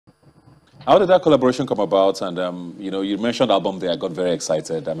How did that collaboration come about? And you mentioned album there. I got very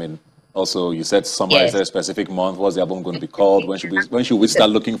excited. I mean, also you said summer. Is there Yes. a specific month? What's the album going to be called? When should we start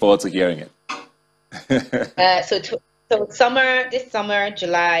looking forward to hearing it? Uh, so, to, so this summer,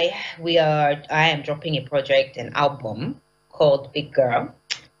 July, I am dropping a project, an album called Big Girl.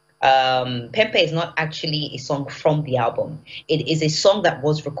 Pempe is not actually a song from the album. It is a song that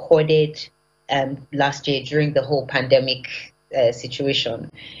was recorded last year during the whole pandemic situation.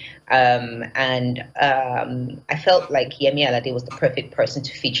 And I felt like Yemi Alade was the perfect person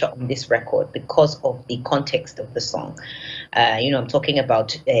to feature on this record because of the context of the song. I'm talking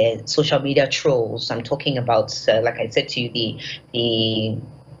about social media trolls. I'm talking about, like I said to you,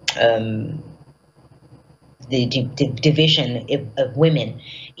 um, the division of women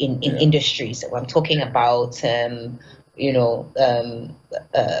in Yeah. industries. So I'm talking about, you know, um,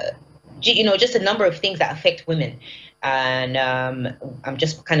 uh, just a number of things that affect women. And I'm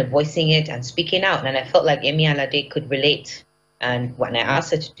just kind of voicing it and speaking out. And I felt like Emi Alade could relate. And when I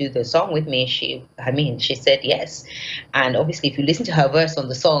asked her to do the song with me, she said yes. And obviously, if you listen to her verse on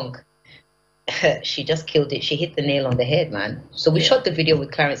the song, she just killed it. She hit the nail on the head, man. So we Yeah. shot the video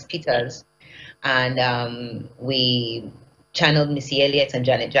with Clarence Peters, and we channeled Missy Elliott and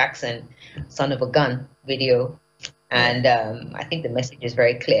Janet Jackson, "Son of a Gun" video, Yeah. and I think the message is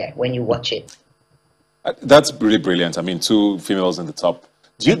very clear when you watch it. That's really brilliant. I mean, two females in the top.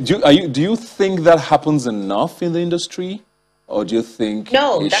 Thank you. Do you think that happens enough in the industry, or do you think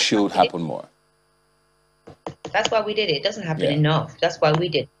No, it should happen more? that's why we did it. It doesn't happen Yeah. enough. That's why we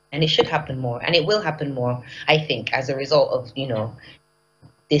did, and it should happen more, and it will happen more. I think as a result of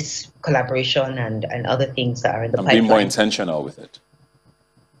this collaboration and other things that are in the And being more pipeline. intentional with it.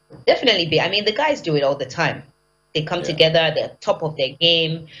 Definitely be. I mean, the guys do it all the time. They come Yeah. together, they're top of their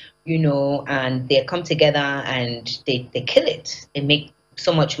game, and they come together and they kill it. They make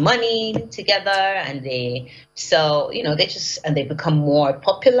so much money together and they sell, and they become more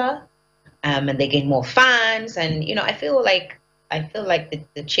popular, and they gain more fans. And, I feel like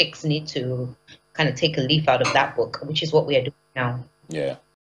the chicks need to kind of take a leaf out of that book, which is what we are doing now. Yeah.